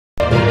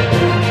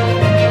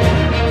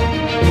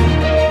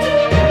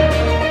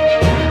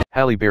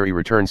Halle Berry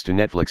returns to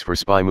Netflix for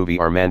spy movie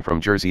Our Man from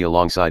Jersey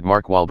alongside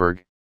Mark Wahlberg.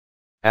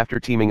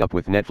 After teaming up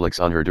with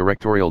Netflix on her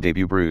directorial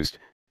debut Bruised,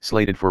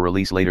 slated for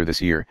release later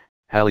this year,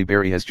 Halle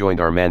Berry has joined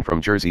Our Man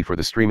from Jersey for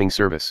the streaming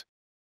service.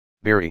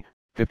 Berry,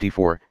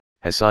 54,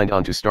 has signed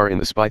on to star in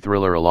the spy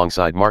thriller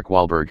alongside Mark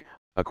Wahlberg,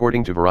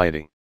 according to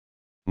Variety.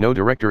 No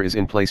director is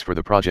in place for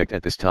the project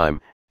at this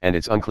time, and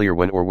it's unclear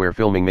when or where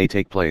filming may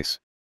take place.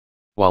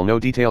 While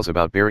no details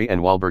about Berry and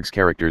Wahlberg's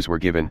characters were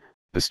given,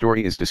 the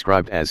story is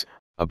described as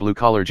a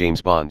blue-collar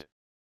James Bond.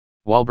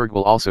 Wahlberg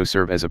will also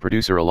serve as a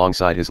producer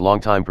alongside his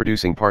longtime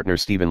producing partner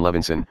Stephen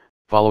Levinson,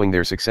 following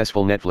their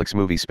successful Netflix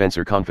movie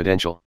Spencer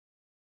Confidential.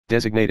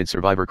 Designated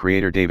Survivor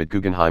creator David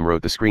Guggenheim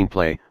wrote the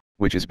screenplay,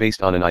 which is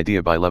based on an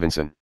idea by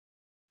Levinson.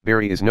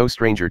 Berry is no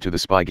stranger to the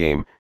spy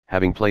game,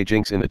 having played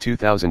Jinx in the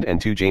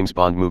 2002 James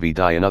Bond movie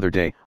Die Another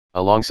Day,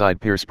 alongside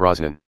Pierce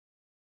Brosnan.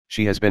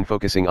 She has been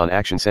focusing on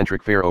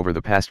action-centric fare over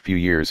the past few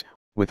years,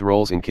 with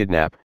roles in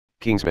Kidnap,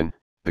 Kingsman,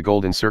 The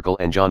Golden Circle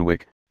and John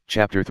Wick,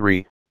 Chapter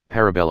 3,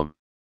 Parabellum.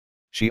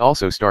 She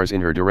also stars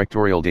in her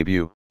directorial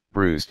debut,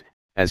 Bruised,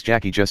 as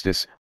Jackie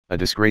Justice, a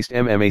disgraced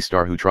MMA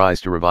star who tries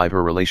to revive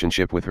her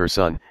relationship with her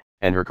son,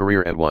 and her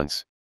career at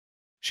once.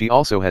 She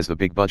also has the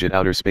big-budget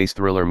outer space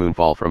thriller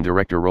Moonfall from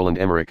director Roland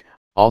Emmerich,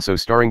 also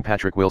starring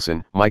Patrick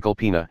Wilson, Michael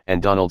Pena,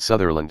 and Donald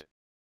Sutherland.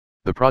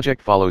 The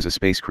project follows a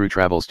space crew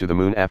travels to the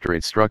moon after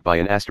it's struck by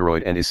an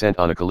asteroid and is sent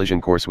on a collision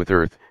course with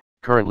Earth,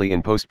 currently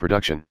in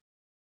post-production.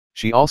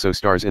 She also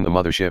stars in The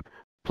Mothership,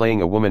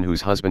 playing a woman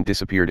whose husband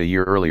disappeared a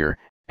year earlier,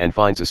 and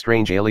finds a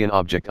strange alien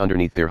object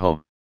underneath their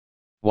home.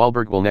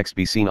 Wahlberg will next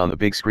be seen on the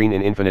big screen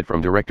in Infinite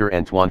from director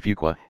Antoine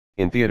Fuqua,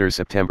 in theaters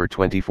September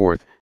 24,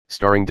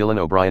 starring Dylan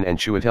O'Brien and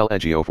Chiwetel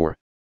Ejiofor.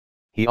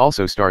 He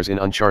also stars in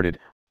Uncharted,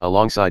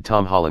 alongside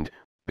Tom Holland,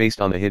 based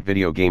on the hit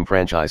video game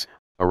franchise,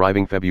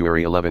 arriving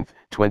February 11,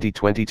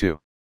 2022.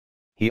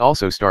 He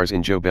also stars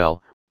in Joe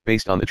Bell,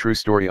 based on the true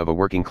story of a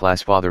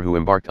working-class father who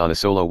embarked on a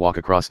solo walk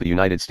across the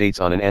United States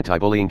on an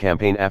anti-bullying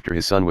campaign after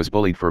his son was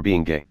bullied for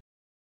being gay.